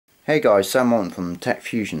Hey guys, Sam from Tech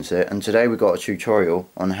Fusions here, and today we've got a tutorial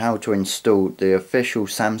on how to install the official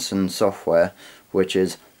Samsung software, which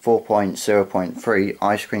is 4.0.3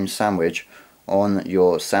 Ice Cream Sandwich on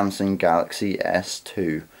your Samsung Galaxy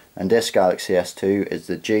S2. And this Galaxy S2 is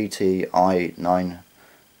the GT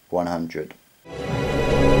I9100.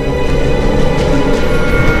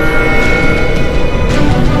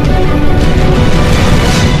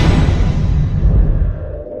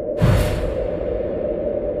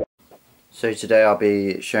 So today I'll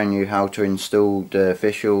be showing you how to install the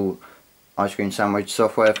official Ice Cream Sandwich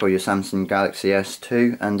software for your Samsung Galaxy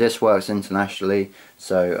S2, and this works internationally.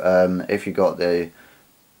 So if you got the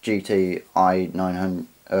GT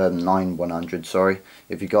I9100, sorry,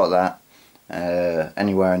 if you got that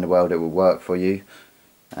anywhere in the world, it will work for you.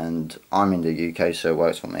 And I'm in the UK, so it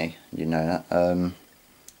works for me. You know that.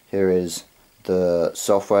 Here is the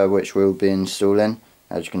software which we'll be installing.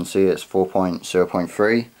 As you can see, it's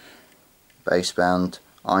 4.0.3. basebound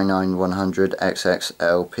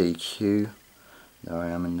I9100XXLPQ. There I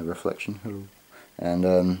am in the reflection.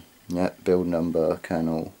 And yeah, build number,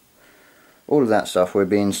 kernel, all of that stuff. We'll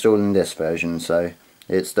be installing this version, so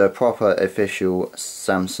it's the proper official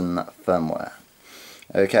Samsung firmware.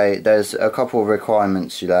 Okay, there's a couple of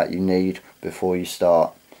requirements that you need before you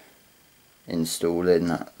start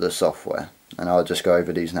installing the software, and I'll just go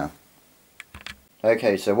over these now.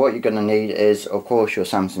 Okay, so what you're going to need is, of course, your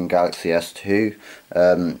Samsung Galaxy S2.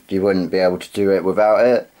 You wouldn't be able to do it without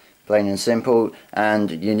it, plain and simple.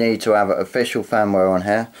 And you need to have official firmware on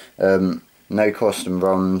here. No custom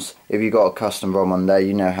ROMs. If you've got a custom ROM on there,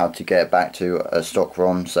 you know how to get it back to a stock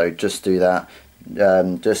ROM, so just do that.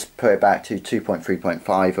 Just put it back to 2.3.5,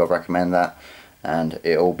 I recommend that, and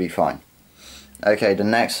it'll be fine. Okay, the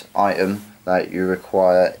next item that you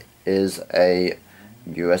require is a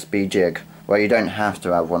USB jig. Well, you don't have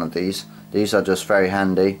to have one of these. These are just very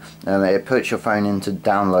handy. It puts your phone into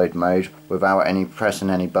download mode without pressing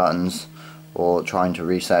any buttons or trying to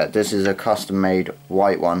reset. This is a custom made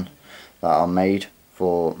white one that I made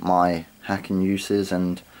for my hacking uses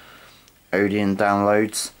and Odeon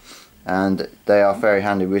downloads, and they are very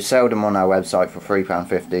handy. We sell them on our website for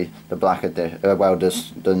 £3.50, the black well,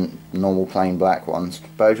 just the normal plain black ones.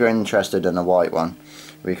 But if you're interested in a white one,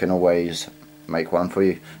 we can always make one for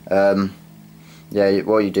you. Yeah,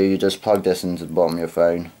 what you do, you just plug this into the bottom of your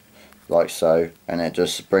phone, like so, and it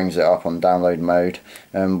just brings it up on download mode.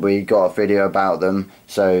 We got a video about them,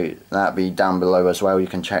 so that'll be down below as well. You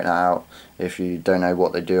can check that out if you don't know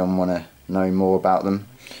what they do and want to know more about them.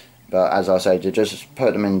 But as I said, you just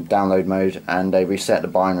put them in download mode, and they reset the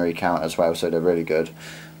binary count as well, so they're really good.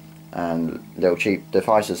 And little cheap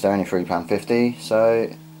devices, they're only £3.50, so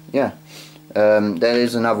yeah. There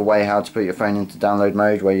is another way how to put your phone into download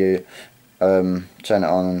mode, where you turn it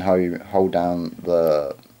on and hold down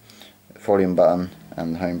the volume button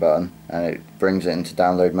and the home button, and it brings it into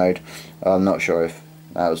download mode. I'm not sure if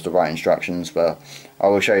that was the right instructions, but I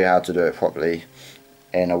will show you how to do it properly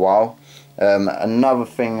in a while. Another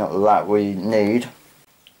thing that we need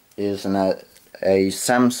is a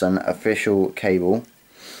Samsung official cable.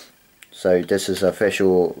 So this is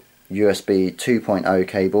official USB 2.0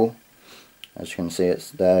 cable. As you can see, it's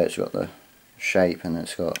there, it's got the shape, and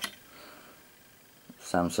it's got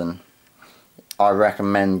Samsung. I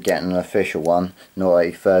recommend getting an official one, not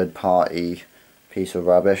a third party piece of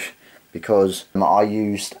rubbish, because I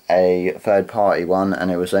used a third party one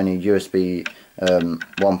and it was only USB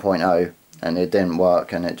 1.0 and it didn't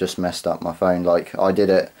work, and it just messed up my phone. Like, I did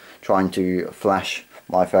it trying to flash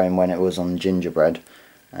my phone when it was on gingerbread,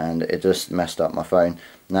 and it just messed up my phone.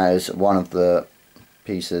 And that is one of the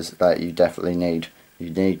pieces that you definitely need. You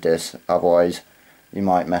need this, otherwise you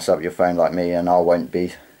might mess up your phone like me, and I won't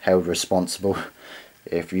be held responsible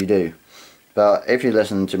if you do. But if you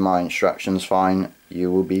listen to my instructions fine, you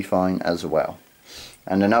will be fine as well.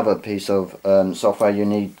 And another piece of software, you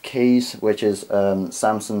need keys, which is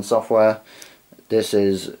Samsung software. This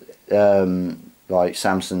is like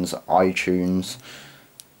Samsung's iTunes,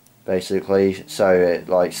 basically, so it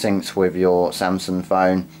like syncs with your Samsung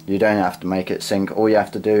phone. You don't have to make it sync. All you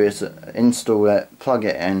have to do is install it, plug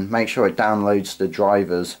it in, make sure it downloads the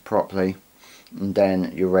drivers properly, and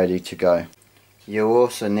then you're ready to go. You'll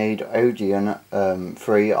also need Odeon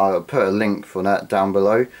free. I'll put a link for that down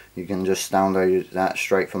below. You can just download that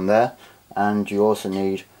straight from there. And you also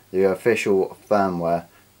need the official firmware,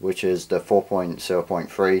 which is the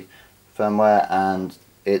 4.0.3 firmware, and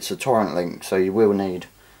it's a torrent link, so you will need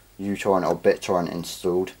uTorrent or BitTorrent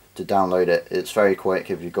installed to download it. It's very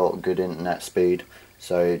quick if you've got good internet speed,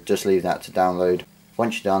 so just leave that to download.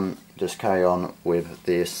 Once you're done, just carry on with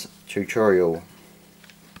this tutorial.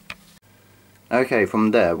 Okay,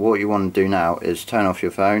 from there what you want to do now is turn off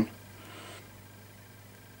your phone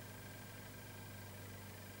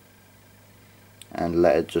and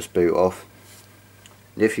let it just boot off.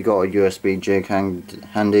 If you got a USB jig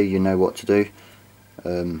handy, you know what to do.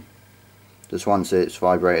 Just once it's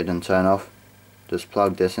vibrated and turn off, just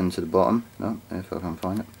plug this into the bottom. Oh, if I can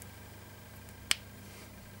find it.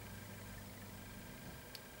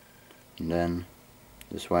 And then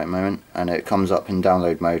just wait a moment and it comes up in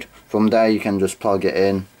download mode. From there you can just plug it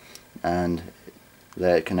in and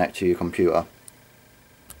let it connect to your computer.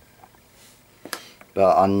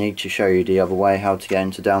 But I need to show you the other way how to get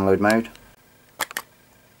into download mode.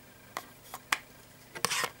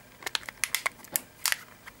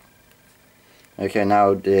 Okay,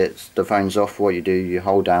 now the phone's off. What you do, you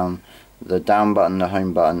hold down the down button, the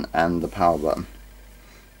home button and the power button.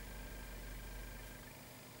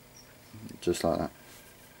 Just like that.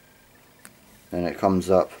 Then it comes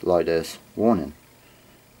up like this, warning,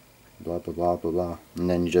 blah blah blah blah blah, and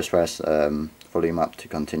then you just press volume up to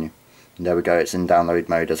continue. And there we go, it's in download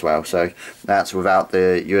mode as well. So that's without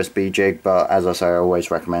the USB jig, but as I say, I always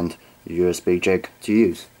recommend the USB jig to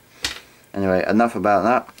use. Anyway, enough about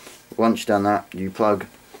that. Once you've done that, you plug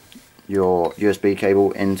your USB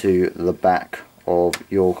cable into the back of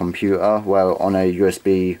your computer, well, on a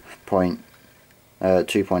USB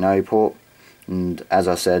 2.0 port. And as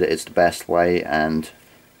I said, it's the best way, and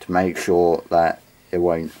to make sure that it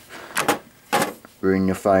won't ruin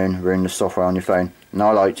your phone, ruin the software on your phone. And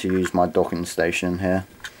I like to use my docking station here.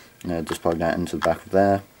 Just plug that into the back of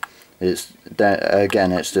there.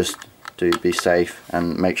 Again, it's just to be safe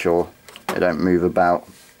and make sure it don't move about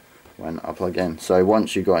when I plug in. So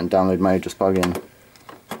once you've got in download mode, just plug in your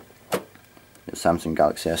Samsung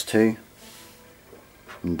Galaxy S2.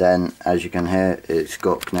 And then, as you can hear, it's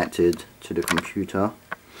got connected to the computer,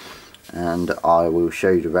 and I will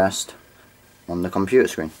show you the rest on the computer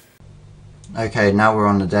screen. Okay, now we're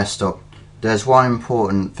on the desktop. There's one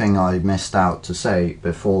important thing I missed out to say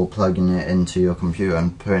before plugging it into your computer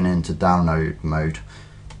and putting it into download mode.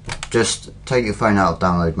 Just take your phone out of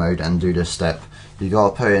download mode and do this step. You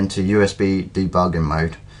gotta put it into USB debugging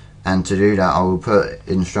mode, and to do that I will put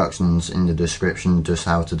instructions in the description just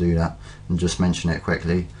how to do that, and just mention it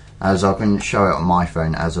quickly, as I couldn't show it on my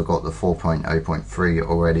phone as I've got the 4.0.3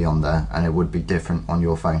 already on there, and it would be different on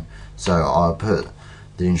your phone. So I'll put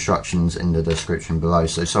the instructions in the description below,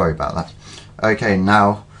 so sorry about that. Okay,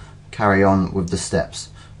 now carry on with the steps.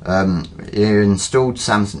 You installed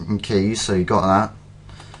Samsung keys, so you got that.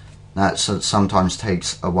 That sometimes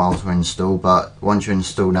takes a while to install, but once you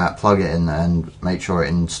install that, plug it in and make sure it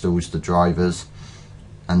installs the drivers.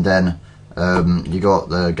 And then you got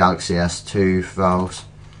the Galaxy S2 files.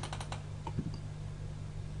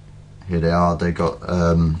 Here they are. They got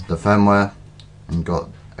the firmware, and got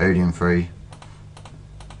Odeon free,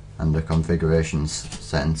 and the configurations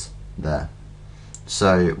settings there.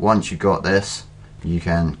 So once you got this, you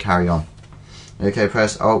can carry on. Okay,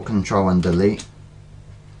 press Alt, Control and Delete,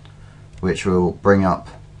 which will bring up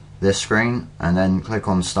this screen, and then click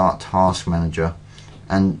on Start Task Manager.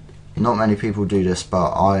 And not many people do this,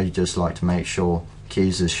 but I just like to make sure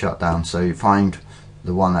keys is shut down. So find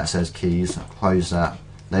the one that says keys, close that.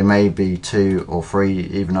 They may be 2 or 3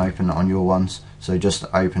 even open on your ones, so just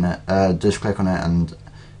open it, just click on it and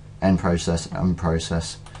end process,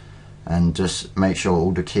 unprocess, and just make sure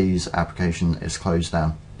all the keys application is closed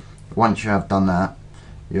down. Once you have done that,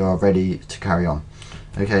 you are ready to carry on.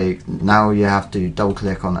 Okay, now you have to double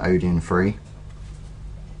click on Odeon free,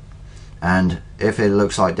 and if it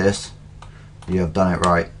looks like this, you have done it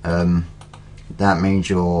right. That means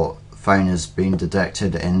your phone has been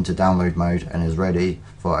detected into download mode and is ready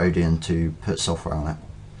for Odeon to put software on it.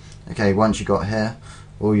 Okay, once you got here,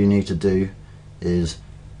 all you need to do is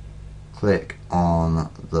click on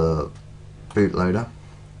the bootloader,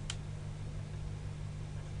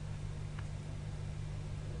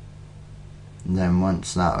 and then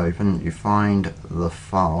once that opens, you find the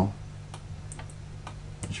file.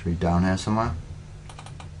 It should be down here somewhere.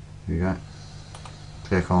 Here you go.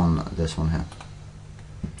 Click on this one here,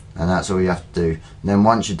 and that's all you have to do. And then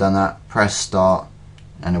once you've done that, press start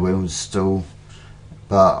and it will install.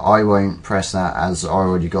 But I won't press that as I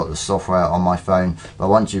already got the software on my phone. But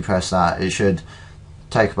once you press that, it should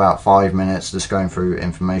take about 5 minutes just going through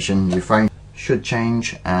information. Your phone should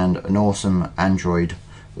change and an awesome Android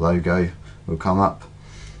logo will come up,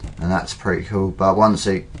 and that's pretty cool. But once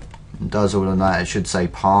it does all of that, it should say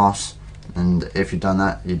pass, and if you've done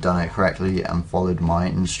that, you've done it correctly and followed my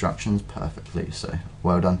instructions perfectly, so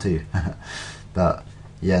well done to you. But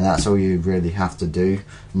yeah, that's all you really have to do,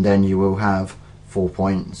 and then you will have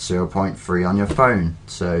 4.0.3 on your phone.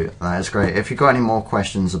 So that is great. If you've got any more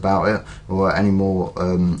questions about it, or any more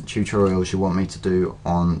tutorials you want me to do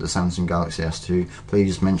on the Samsung Galaxy S2,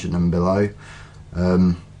 please mention them below.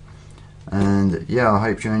 And yeah, I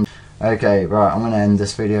hope you enjoyed. Okay, right, I'm going to end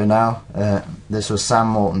this video now. This was Sam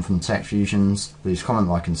Morton from Tech Fusions. Please comment,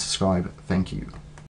 like and subscribe. Thank you.